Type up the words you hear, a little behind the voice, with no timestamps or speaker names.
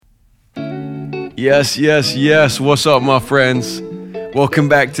Yes. What's up, my friends? Welcome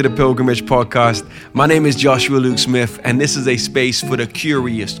back to the Pilgrimage Podcast. My name is Joshua Luke Smith, and this is a space for the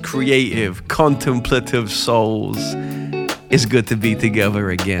curious, creative, contemplative souls. It's good to be together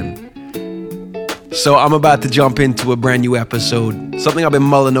again. So I'm about to jump into a brand new episode, something I've been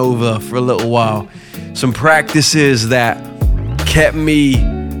mulling over for a little while. Some practices that kept me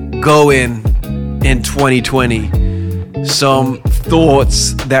going in 2020. Some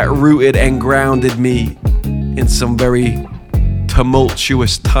thoughts that rooted and grounded me in some very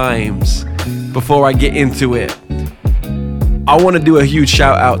tumultuous times. Before I get into it, I want to do a huge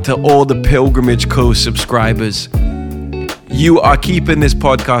shout out to all the Pilgrimage Co subscribers. You are keeping this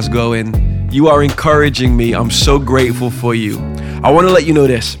podcast going. You are encouraging me. I'm so grateful for you. I want to let you know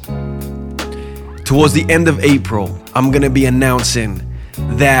this. Towards the end of April, I'm going to be announcing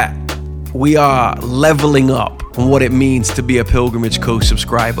that we are leveling up on what it means to be a Pilgrimage Co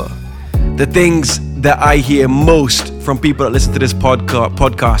subscriber. The things that I hear most from people that listen to this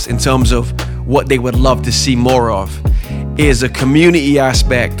podcast in terms of what they would love to see more of is a community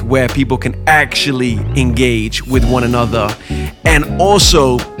aspect where people can actually engage with one another, and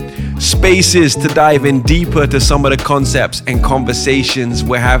also spaces to dive in deeper to some of the concepts and conversations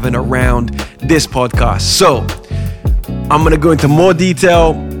we're having around this podcast. So I'm going to go into more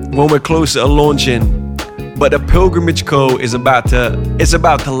detail when we're closer to launching. But the Pilgrimage Co is about to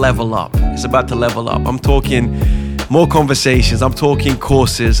level up. It's about to level up. I'm talking more conversations. I'm talking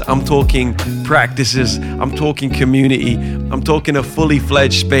courses. I'm talking practices. I'm talking community. I'm talking a fully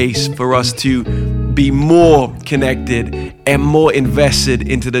fledged space for us to be more connected and more invested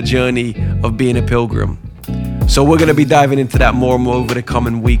into the journey of being a pilgrim. So we're going to be diving into that more and more over the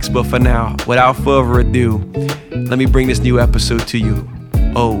coming weeks. But for now, without further ado, let me bring this new episode to you.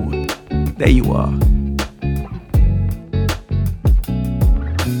 Oh, there you are.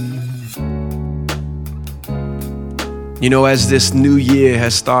 You know, as this new year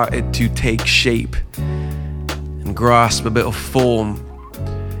has started to take shape and grasp a bit of form,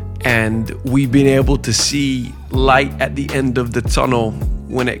 and we've been able to see light at the end of the tunnel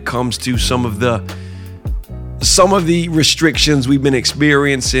when it comes to some of the restrictions we've been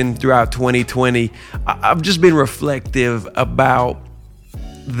experiencing throughout 2020, I've just been reflective about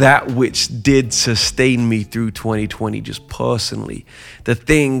that which did sustain me through 2020, just personally. The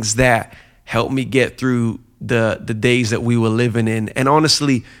things that helped me get through the days that we were living in. And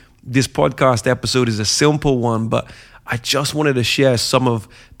honestly, this podcast episode is a simple one, but I just wanted to share some of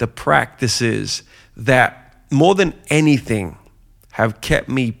the practices that more than anything have kept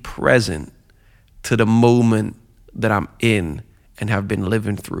me present to the moment that I'm in and have been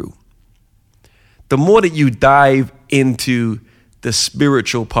living through. The more that you dive into the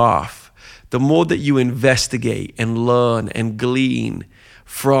spiritual path, the more that you investigate and learn and glean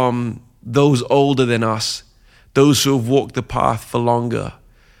from those older than us, those who have walked the path for longer,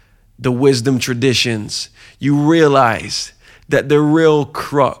 the wisdom traditions, you realize that the real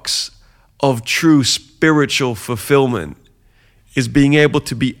crux of true spiritual fulfillment is being able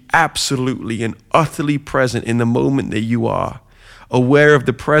to be absolutely and utterly present in the moment that you are, aware of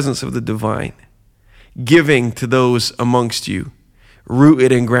the presence of the divine, giving to those amongst you,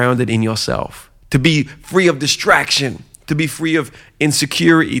 rooted and grounded in yourself, to be free of distraction, to be free of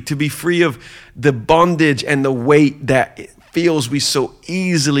insecurity, to be free of the bondage and the weight that it feels we so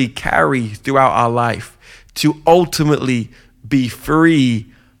easily carry throughout our life, to ultimately be free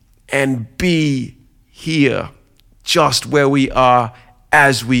and be here just where we are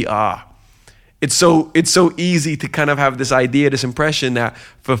as we are. It's so easy to kind of have this idea, this impression that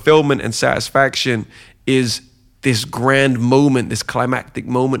fulfillment and satisfaction is this grand moment, this climactic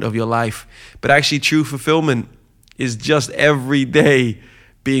moment of your life. But actually true fulfillment is just every day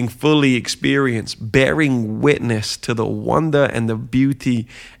being fully experienced, bearing witness to the wonder and the beauty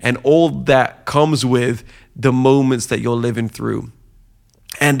and all that comes with the moments that you're living through.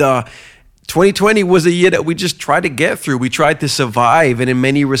 And 2020 was a year that we just tried to get through. We tried to survive, and in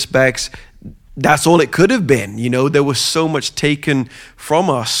many respects, that's all it could have been. You know, there was so much taken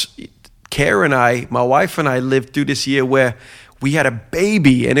from us. Kara and I, my wife and I, lived through this year where we had a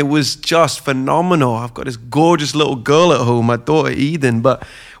baby, and it was just phenomenal. I've got this gorgeous little girl at home, my daughter Eden, but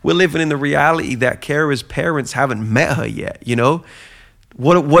we're living in the reality that Kara's parents haven't met her yet, you know?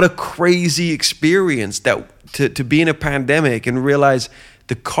 What a crazy experience that to be in a pandemic and realize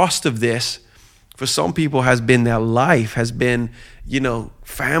the cost of this for some people has been their life, has been, you know,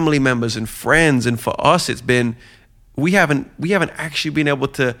 family members and friends. And for us, it's been, we haven't actually been able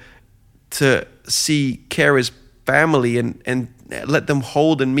to see Kara's family and let them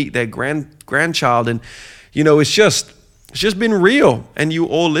hold and meet their grandchild. And, you know, it's It's just been real. And you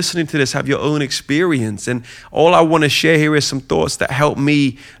all listening to this have your own experience. And all I want to share here is some thoughts that help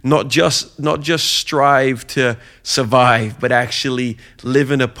me not just strive to survive, but actually live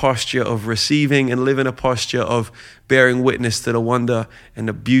in a posture of receiving and live in a posture of bearing witness to the wonder and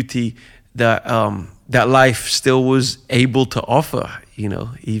the beauty that that life still was able to offer,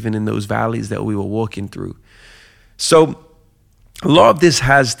 even in those valleys that we were walking through. So a lot of this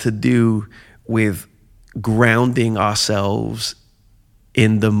has to do with grounding ourselves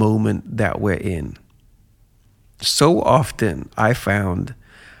in the moment that we're in. So often I found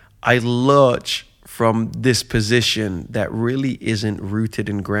I lurch from this position that really isn't rooted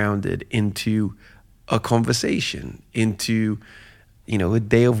and grounded into a conversation, into, a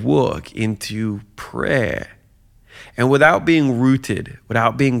day of work, into prayer. And without being rooted,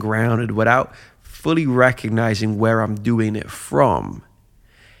 without being grounded, without fully recognizing where I'm doing it from,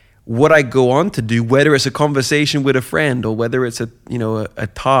 what I go on to do, whether it's a conversation with a friend or whether it's a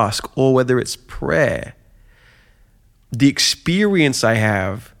task or whether it's prayer, the experience I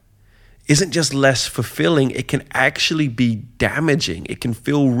have isn't just less fulfilling, it can actually be damaging. It can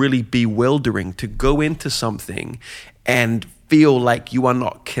feel really bewildering to go into something and feel like you are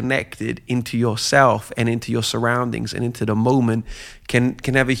not connected into yourself and into your surroundings and into the moment can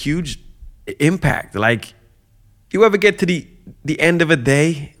have a huge impact. Like, you ever get to the end of a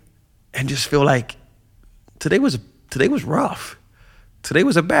day and just feel like today was rough. Today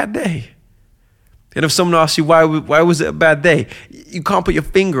was a bad day. And if someone asks you why was it a bad day, you can't put your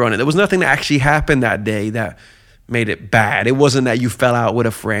finger on it. There was nothing that actually happened that day that made it bad. It wasn't that you fell out with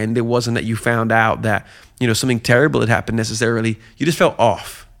a friend. It wasn't that you found out that something terrible had happened necessarily. You just felt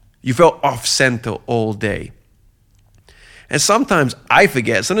off. You felt off center all day. And sometimes we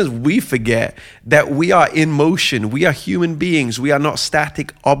forget that we are in motion. We are human beings. We are not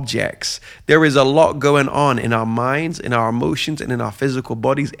static objects. There is a lot going on in our minds, in our emotions, and in our physical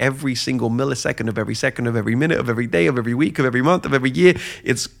bodies every single millisecond of every second of every minute of every day of every week of every month of every year.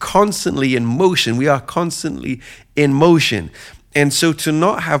 It's constantly in motion. We are constantly in motion. And so to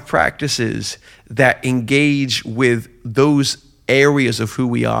not have practices that engage with those areas of who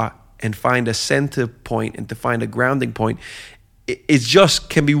we are and find a center point and to find a grounding point, it just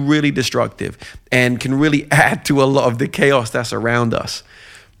can be really destructive and can really add to a lot of the chaos that's around us.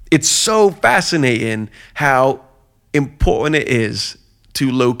 It's so fascinating how important it is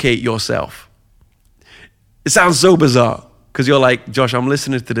to locate yourself. It sounds so bizarre because you're like, Josh, I'm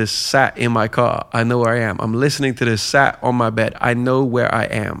listening to this sat in my car. I know where I am. I'm listening to this sat on my bed. I know where I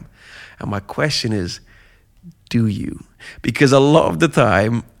am. And my question is, do you? Because a lot of the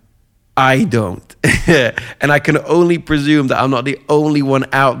time, I don't. And I can only presume that I'm not the only one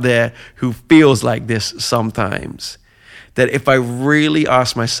out there who feels like this sometimes. That if I really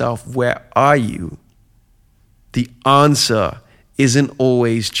ask myself, where are you? The answer isn't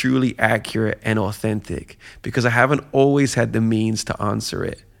always truly accurate and authentic because I haven't always had the means to answer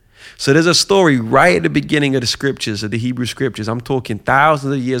it. So there's a story right at the beginning of the scriptures, of the Hebrew scriptures. I'm talking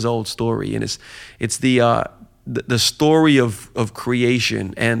thousands of years old story. And it's the story of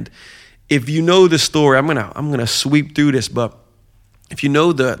creation. And if you know the story, I'm gonna sweep through this, but if you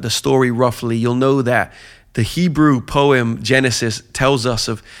know the story roughly, you'll know that the Hebrew poem Genesis tells us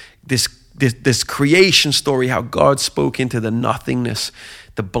of this creation story, how God spoke into the nothingness,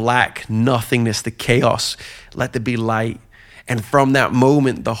 the black nothingness, the chaos, let there be light. And from that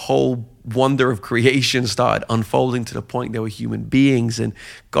moment, the whole wonder of creation started unfolding to the point there were human beings, and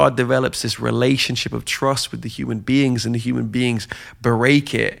God develops this relationship of trust with the human beings, and the human beings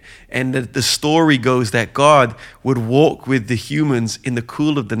break it. And the story goes that God would walk with the humans in the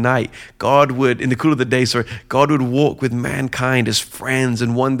cool of the night. God would walk with mankind as friends,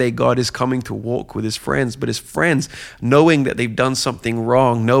 and one day God is coming to walk with his friends, but his friends, knowing that they've done something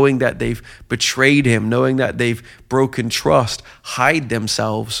wrong, knowing that they've betrayed him, knowing that they've broken trust, hide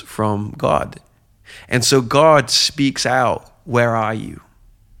themselves from God. And so God speaks out, where are you?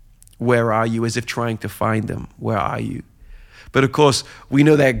 Where are you? As if trying to find them. Where are you? But of course, we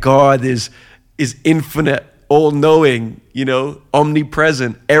know that God is infinite, all-knowing,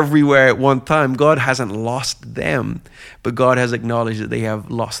 omnipresent, everywhere at one time. God hasn't lost them, but God has acknowledged that they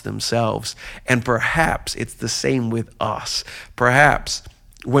have lost themselves. And perhaps it's the same with us. Perhaps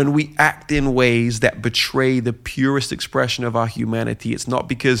when we act in ways that betray the purest expression of our humanity, it's not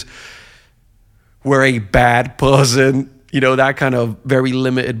because we're a bad person, that kind of very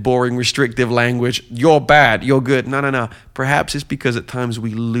limited, boring, restrictive language. You're bad, you're good. No. Perhaps it's because at times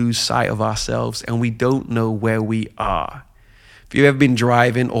we lose sight of ourselves and we don't know where we are. If you've ever been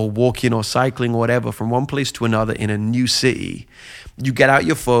driving or walking or cycling or whatever from one place to another in a new city, You get out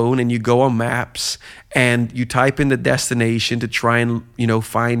your phone and you go on maps and you type in the destination to try and,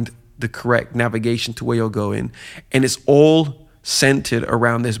 find the correct navigation to where you're going. And it's all centered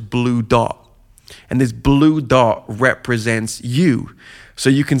around this blue dot. And this blue dot represents you. So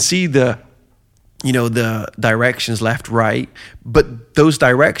you can see the directions left, right, but those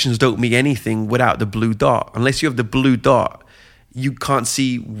directions don't mean anything without the blue dot. Unless you have the blue dot, you can't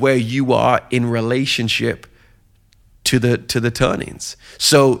see where you are in relationship to the turnings.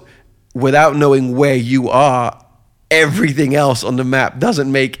 So without knowing where you are, everything else on the map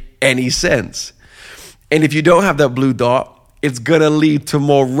doesn't make any sense. And if you don't have that blue dot, it's going to lead to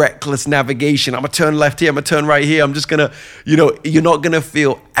more reckless navigation. I'm going to turn left here. I'm going to turn right here. I'm just going to, you're not going to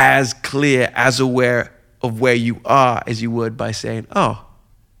feel as clear, as aware of where you are as you would by saying, oh,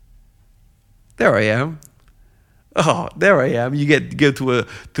 there I am. Oh, there I am. You get to go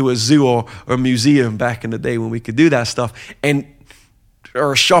to a zoo or a museum back in the day when we could do that stuff,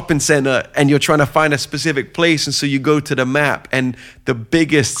 or a shopping center, and you're trying to find a specific place. And so you go to the map, and the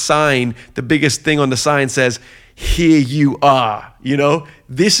biggest thing on the sign says, here you are,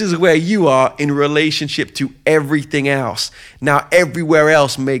 this is where you are in relationship to everything else. Now, everywhere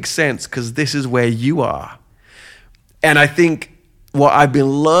else makes sense because this is where you are. And I think what I've been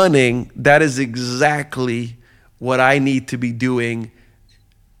learning, that is exactly what I need to be doing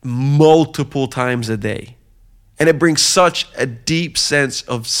multiple times a day. And it brings such a deep sense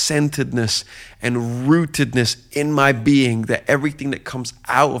of centeredness and rootedness in my being that everything that comes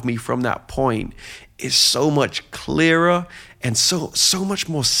out of me from that point is so much clearer and so much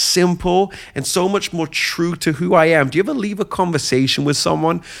more simple and so much more true to who I am. Do you ever leave a conversation with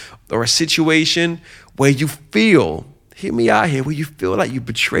someone or a situation where you feel, hear me out here, where you feel like you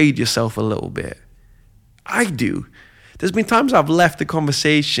betrayed yourself a little bit? I do. There's been times I've left the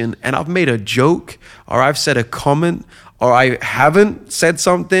conversation and I've made a joke, or I've said a comment, or I haven't said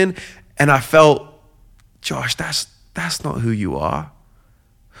something, and I felt, Josh, that's not who you are.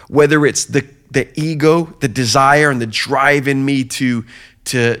 Whether it's the ego, the desire, and the drive in me to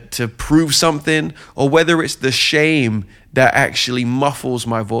prove something, or whether it's the shame that actually muffles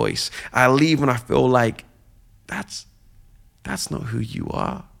my voice, I leave and I feel like that's not who you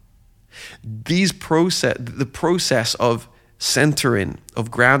are. The process of centering, of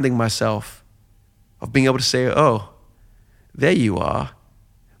grounding myself, of being able to say, oh, there you are,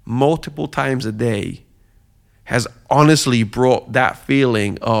 multiple times a day, has honestly brought that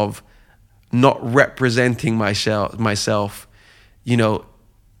feeling of not representing myself,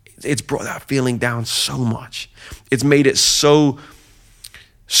 it's brought that feeling down so much. It's made it so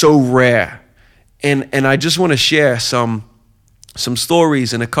rare. And I just want to share some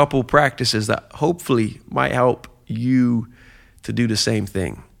stories and a couple practices that hopefully might help you to do the same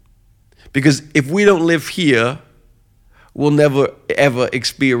thing. Because if we don't live here, we'll never ever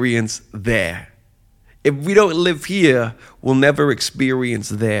experience there. If we don't live here, we'll never experience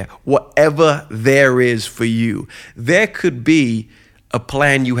there. Whatever there is for you. There could be a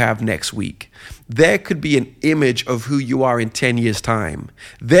plan you have next week. There could be an image of who you are in 10 years' time.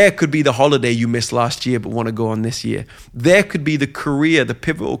 There could be the holiday you missed last year but want to go on this year. There could be the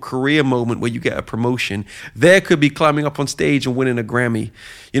pivotal career moment where you get a promotion. There could be climbing up on stage and winning a Grammy.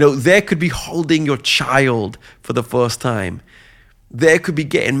 There could be holding your child for the first time. There could be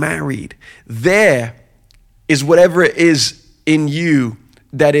getting married. There is whatever it is in you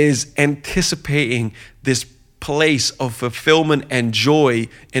that is anticipating this place of fulfillment and joy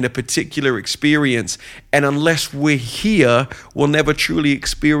in a particular experience. And unless we're here, we'll never truly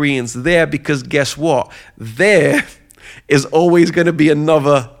experience there, because guess what? There is always going to be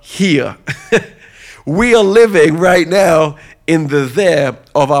another here. We are living right now in the there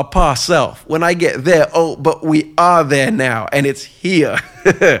of our past self. When I get there, but we are there now, and it's here.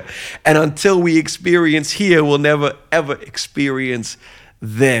 And until we experience here, we'll never ever experience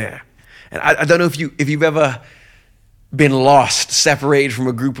there. And I don't know if you've ever been lost, separated from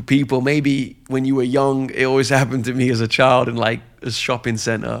a group of people. Maybe when you were young, it always happened to me as a child in like a shopping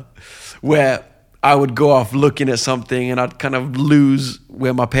center, where I would go off looking at something and I'd kind of lose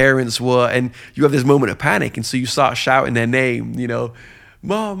where my parents were, and you have this moment of panic, and so you start shouting their name,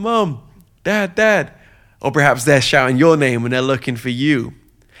 Mom, Dad, or perhaps they're shouting your name and they're looking for you.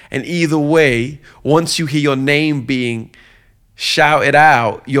 And either way, once you hear your name being shouted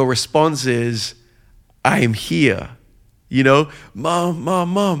out, your response is, I am here.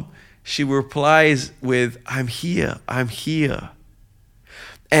 Mom. She replies with, I'm here.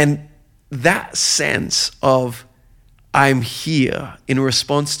 And that sense of I'm here in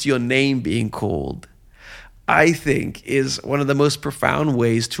response to your name being called, I think is one of the most profound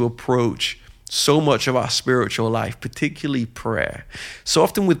ways to approach so much of our spiritual life, particularly prayer. So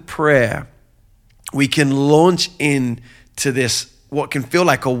often with prayer, we can launch into this, what can feel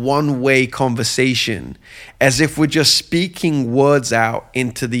like a one-way conversation, as if we're just speaking words out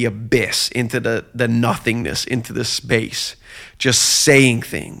into the abyss, into the nothingness, into the space, just saying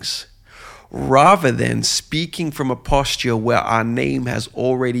things, rather than speaking from a posture where our name has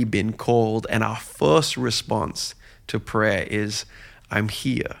already been called, and our first response to prayer is, I'm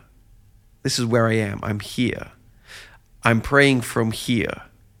here. This is where I am. I'm here. I'm praying from here.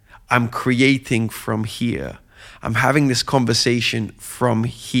 I'm creating from here. I'm having this conversation from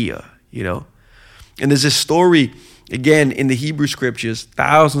here, you know? And there's this story, again, in the Hebrew scriptures,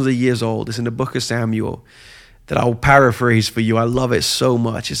 thousands of years old. It's in the book of Samuel that I'll paraphrase for you. I love it so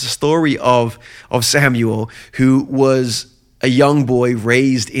much. It's a story of Samuel, who was a young boy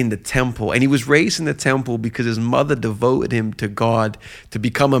raised in the temple. And he was raised in the temple because his mother devoted him to God to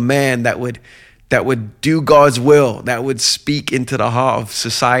become a man that would do God's will, that would speak into the heart of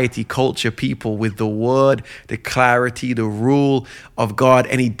society, culture, people with the word, the clarity, the rule of God.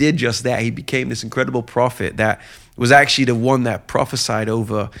 And he did just that. He became this incredible prophet that was actually the one that prophesied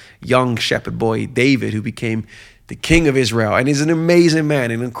over young shepherd boy David, who became the king of Israel. And he's an amazing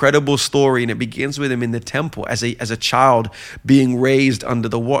man, an incredible story. And it begins with him in the temple as a child being raised under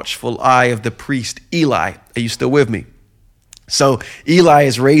the watchful eye of the priest Eli. Are you still with me? So Eli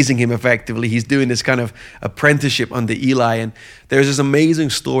is raising him effectively. He's doing this kind of apprenticeship under Eli. And there's this amazing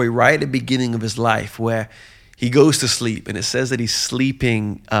story right at the beginning of his life where he goes to sleep. And it says that he's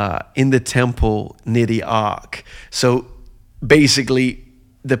sleeping in the temple near the ark. So basically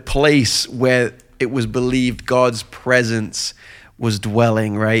the place where it was believed God's presence was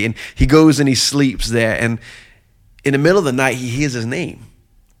dwelling, right? And he goes and he sleeps there. And in the middle of the night, he hears his name,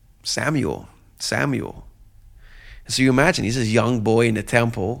 Samuel. And so you imagine, he's this young boy in the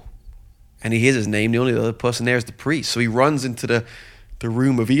temple, and he hears his name. The only other person there is the priest. So he runs into the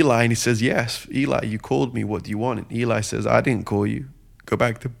room of Eli, and he says, yes, Eli, you called me. What do you want? And Eli says, I didn't call you. Go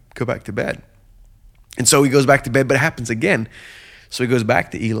back to bed. And so he goes back to bed, but it happens again. So he goes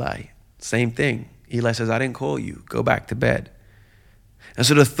back to Eli. Same thing. Eli says, I didn't call you. Go back to bed. And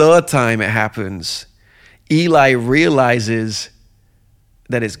so the third time it happens, Eli realizes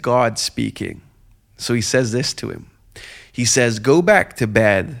that it's God speaking. So he says this to him. He says, go back to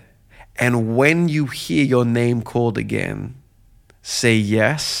bed, and when you hear your name called again, say,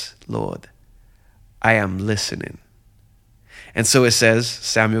 yes, Lord, I am listening. And so it says,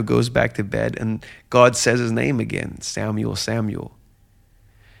 Samuel goes back to bed, and God says his name again, Samuel, Samuel.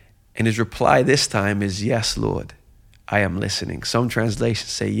 And his reply this time is, yes, Lord, I am listening. Some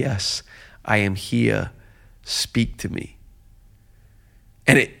translations say, yes, I am here. Speak to me.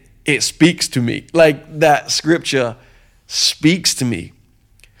 And it speaks to me. Like that scripture speaks to me,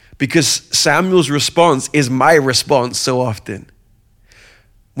 because Samuel's response is my response so often.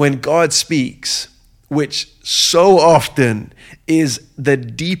 When God speaks, which so often is the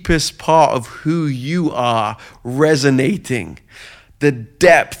deepest part of who you are resonating, the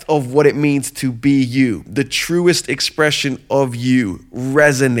depth of what it means to be you, the truest expression of you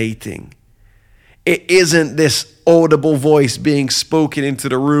resonating. It isn't this audible voice being spoken into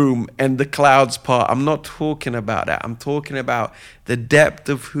the room and the clouds part. I'm not talking about that. I'm talking about the depth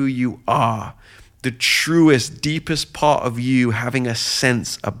of who you are, the truest, deepest part of you having a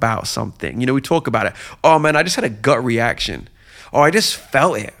sense about something. You know, we talk about it. Oh man, I just had a gut reaction. Or I just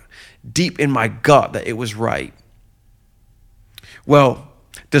felt it deep in my gut that it was right. Well,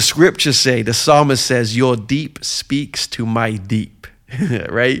 the scriptures say, the psalmist says, your deep speaks to my deep,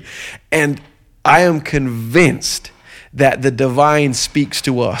 right? And I am convinced that the divine speaks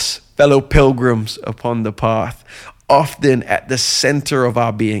to us, fellow pilgrims upon the path, often at the center of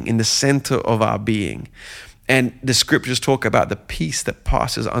our being, in the center of our being. And the scriptures talk about the peace that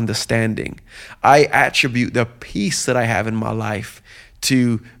passes understanding. I attribute the peace that I have in my life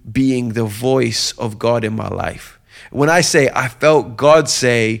to being the voice of God in my life. When I say I felt God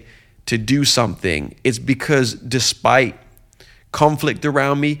say to do something, it's because despite conflict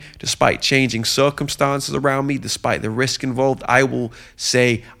around me, despite changing circumstances around me, despite the risk involved, I will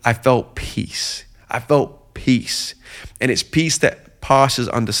say I felt peace. I felt peace. And it's peace that passes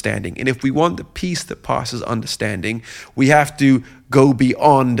understanding. And if we want the peace that passes understanding, we have to go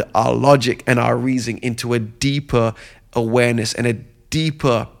beyond our logic and our reasoning into a deeper awareness and a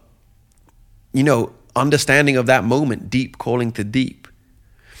deeper, understanding of that moment, deep calling to deep.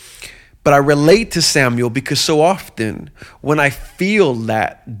 But I relate to Samuel because so often when I feel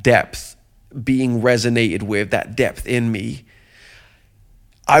that depth being resonated with, that depth in me,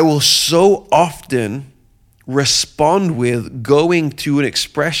 I will so often respond with going to an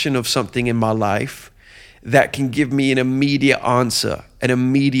expression of something in my life that can give me an immediate answer, an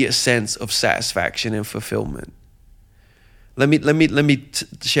immediate sense of satisfaction and fulfillment. Let me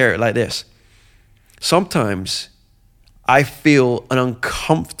share it like this. Sometimes I feel an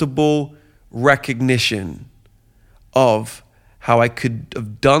uncomfortable recognition of how I could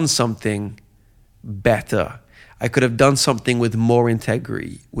have done something better. I could have done something with more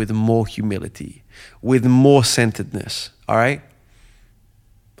integrity, with more humility, with more centeredness, all right?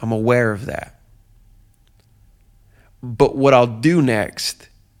 I'm aware of that. But what I'll do next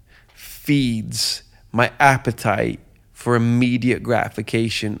feeds my appetite for immediate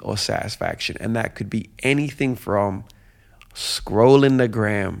gratification or satisfaction. And that could be anything from scrolling the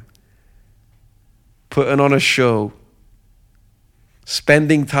gram, putting on a show,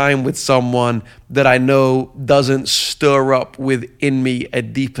 spending time with someone that I know doesn't stir up within me a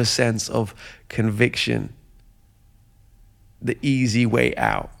deeper sense of conviction. The easy way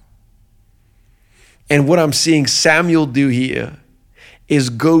out. And what I'm seeing Samuel do here is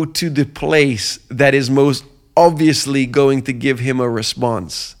go to the place that is most obviously going to give him a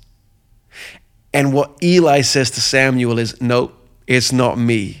response. And what Eli says to Samuel is, no, it's not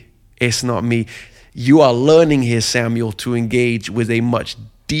me. It's not me. You are learning here, Samuel, to engage with a much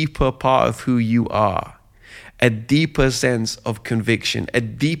deeper part of who you are. A deeper sense of conviction, a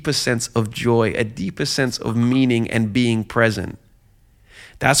deeper sense of joy, a deeper sense of meaning and being present.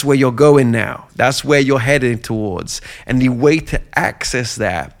 That's where you're going now. That's where you're heading towards. And the way to access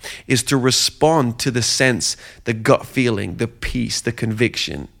that is to respond to the sense, the gut feeling, the peace, the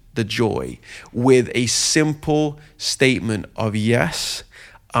conviction, the joy, with a simple statement of, yes,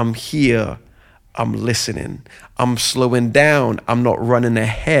 I'm here. I'm listening. I'm slowing down. I'm not running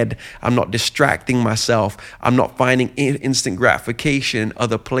ahead. I'm not distracting myself. I'm not finding instant gratification in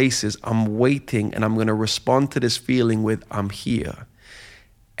other places. I'm waiting, and I'm going to respond to this feeling with, I'm here.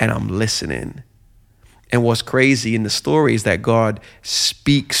 And I'm listening. And what's crazy in the story is that God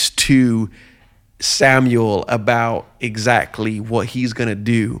speaks to Samuel about exactly what he's going to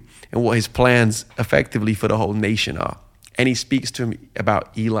do and what his plans effectively for the whole nation are. And he speaks to him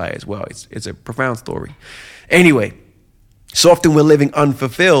about Eli as well. It's a profound story. Anyway, so often we're living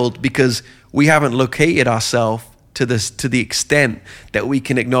unfulfilled because we haven't located ourselves to the extent that we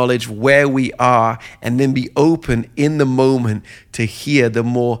can acknowledge where we are and then be open in the moment to hear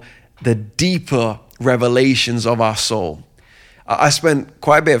the deeper revelations of our soul. I spent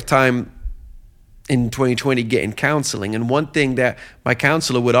quite a bit of time in 2020 getting counseling, and one thing that my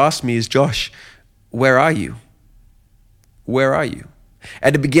counselor would ask me is, Josh, where are you? Where are you?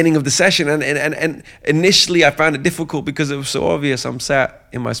 At the beginning of the session, and initially I found it difficult because it was so obvious. I'm sat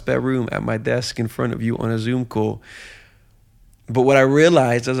in my spare room at my desk in front of you on a Zoom call. But what I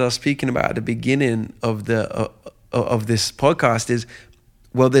realized as I was speaking about at the beginning of this podcast is,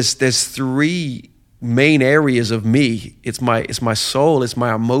 well, there's three main areas of me. It's my soul, it's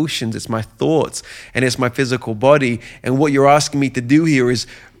my emotions, it's my thoughts, and it's my physical body. And what you're asking me to do here is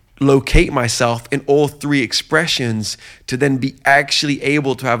locate myself in all three expressions to then be actually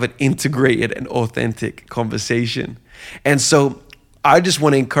able to have an integrated and authentic conversation. And so I just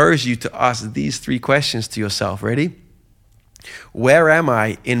want to encourage you to ask these three questions to yourself. Ready? Where am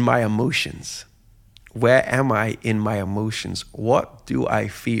I in my emotions? Where am I in my emotions? What do I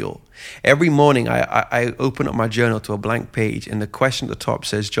feel? Every morning I open up my journal to a blank page, and the question at the top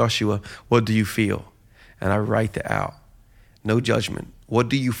says, Joshua, what do you feel? And I write it out. No judgment. What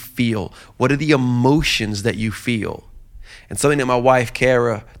do you feel? What are the emotions that you feel? And something that my wife,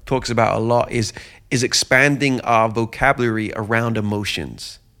 Kara, talks about a lot is expanding our vocabulary around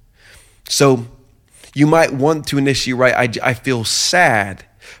emotions. So you might want to initially write, I feel sad,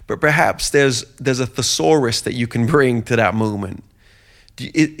 but perhaps there's a thesaurus that you can bring to that moment. Do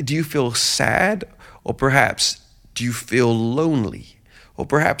you feel sad? Or perhaps do you feel lonely? Or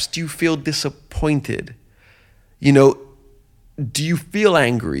perhaps do you feel disappointed? Do you feel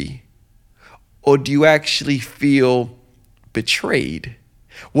angry, or do you actually feel betrayed?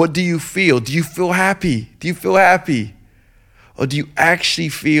 What do you feel? Do you feel happy? Do you feel happy? Or do you actually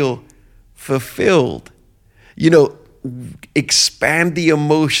feel fulfilled? Expand the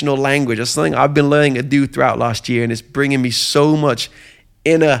emotional language. That's something I've been learning to do throughout last year, and it's bringing me so much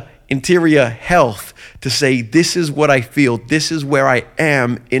interior health to say, this is what I feel. This is where I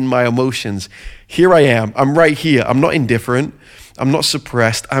am in my emotions. Here I am. I'm right here. I'm not indifferent. I'm not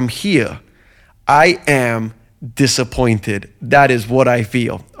suppressed. I'm here. I am disappointed. That is what I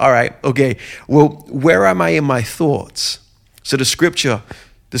feel. All right. Okay. Well, where am I in my thoughts? So the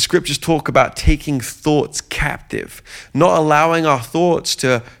scriptures talk about taking thoughts captive, not allowing our thoughts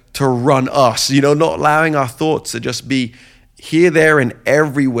to run us, not allowing our thoughts to just be here, there, and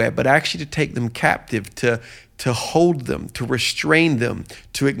everywhere, but actually to take them captive, to hold them, to restrain them,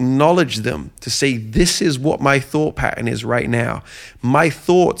 to acknowledge them, to say, this is what my thought pattern is right now. My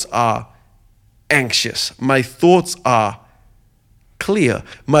thoughts are anxious. My thoughts are clear.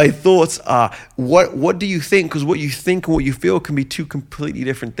 My thoughts are, what do you think? Because what you think and what you feel can be two completely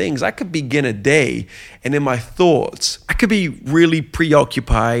different things. I could begin a day, and in my thoughts, I could be really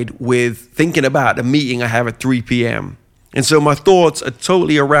preoccupied with thinking about the meeting I have at 3 p.m. And so my thoughts are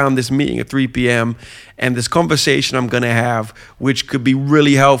totally around this meeting at 3 p.m. and this conversation I'm going to have, which could be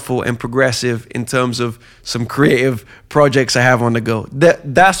really helpful and progressive in terms of some creative projects I have on the go.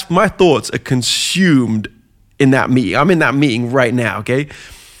 That's my thoughts are consumed in that meeting. I'm in that meeting right now, okay?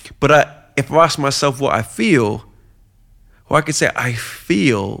 But if I ask myself what I feel, well, I could say I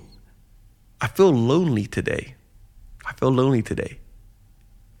feel lonely today. I feel lonely today.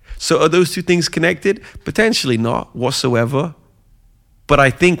 So are those two things connected? Potentially not whatsoever. But I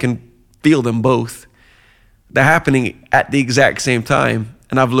think and feel them both. They're happening at the exact same time,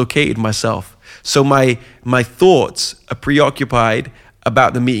 and I've located myself. So my thoughts are preoccupied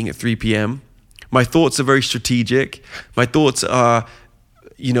about the meeting at 3 p.m. My thoughts are very strategic. My thoughts are,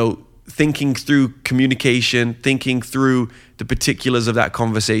 thinking through communication, thinking through the particulars of that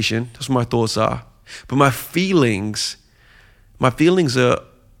conversation. That's what my thoughts are. But my feelings are,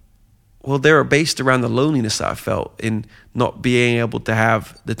 well, they're based around the loneliness that I felt in not being able to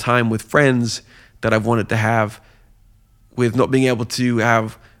have the time with friends that I've wanted to have, with not being able to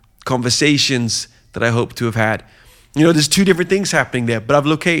have conversations that I hope to have had. There's two different things happening there, but I've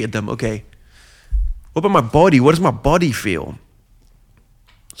located them. Okay. What about my body? What does my body feel?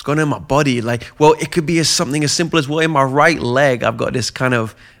 What's going on in my body? It could be something as simple as, in my right leg, I've got this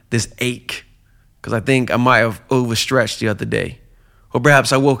ache because I think I might have overstretched the other day. Or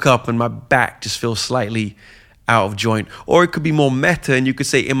perhaps I woke up and my back just feels slightly out of joint. Or it could be more meta, and you could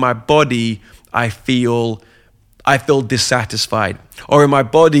say, in my body, I feel dissatisfied. Or in my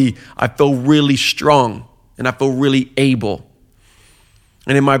body, I feel really strong and I feel really able.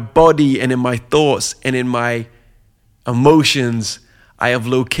 And in my body and in my thoughts and in my emotions, I have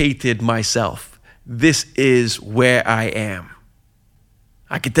located myself. This is where I am.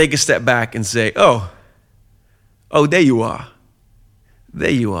 I could take a step back and say, oh, there you are.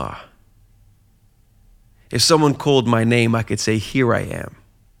 There you are. If someone called my name, I could say, here I am.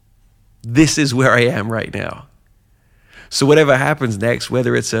 This is where I am right now. So whatever happens next,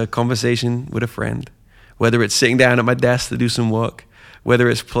 whether it's a conversation with a friend, whether it's sitting down at my desk to do some work, whether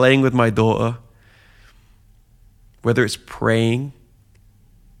it's playing with my daughter, whether it's praying,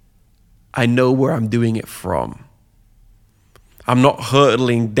 I know where I'm doing it from. I'm not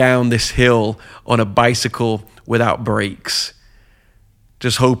hurtling down this hill on a bicycle without brakes,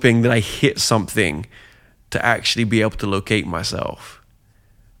 just hoping that I hit something to actually be able to locate myself.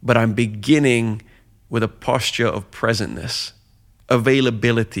 But I'm beginning with a posture of presentness,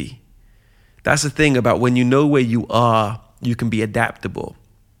 availability. That's the thing about when you know where you are, you can be adaptable.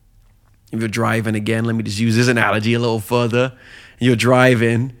 If you're driving again, let me just use this analogy a little further. You're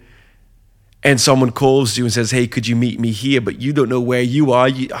driving and someone calls you and says, hey, could you meet me here? But you don't know where you are.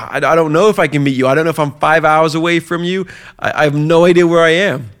 I don't know if I can meet you. I don't know if I'm 5 hours away from you. I have no idea where I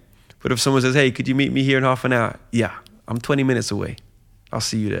am. But if someone says, hey, could you meet me here in half an hour? Yeah, I'm 20 minutes away. I'll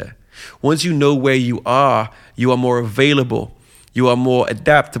see you there. Once you know where you are more available. You are more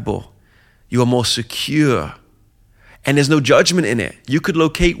adaptable. You are more secure. And there's no judgment in it. You could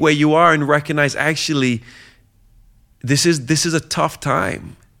locate where you are and recognize, actually, this is a tough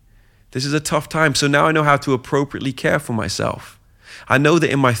time. This is a tough time. So now I know how to appropriately care for myself. I know that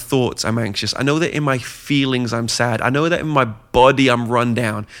in my thoughts I'm anxious. I know that in my feelings I'm sad. I know that in my body I'm run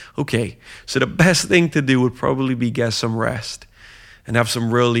down. Okay, so the best thing to do would probably be get some rest and have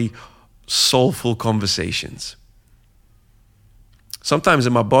some really soulful conversations. Sometimes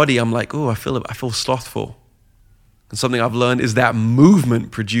in my body I'm like, I feel slothful. And something I've learned is that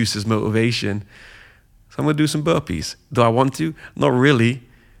movement produces motivation. So I'm going to do some burpees. Do I want to? Not really.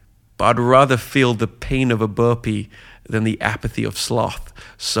 But I'd rather feel the pain of a burpee than the apathy of sloth.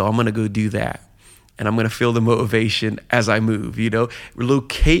 So I'm going to go do that. And I'm going to feel the motivation as I move,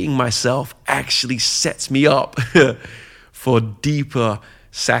 Locating myself actually sets me up for deeper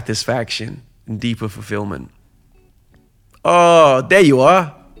satisfaction and deeper fulfillment. Oh, there you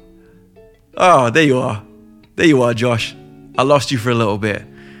are. Oh, there you are. There you are, Josh. I lost you for a little bit,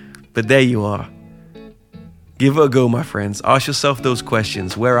 but there you are. Give it a go, my friends. Ask yourself those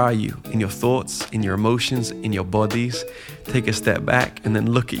questions. Where are you? In your thoughts, in your emotions, in your bodies? Take a step back and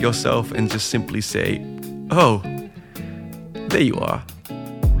then look at yourself and just simply say, oh, there you are.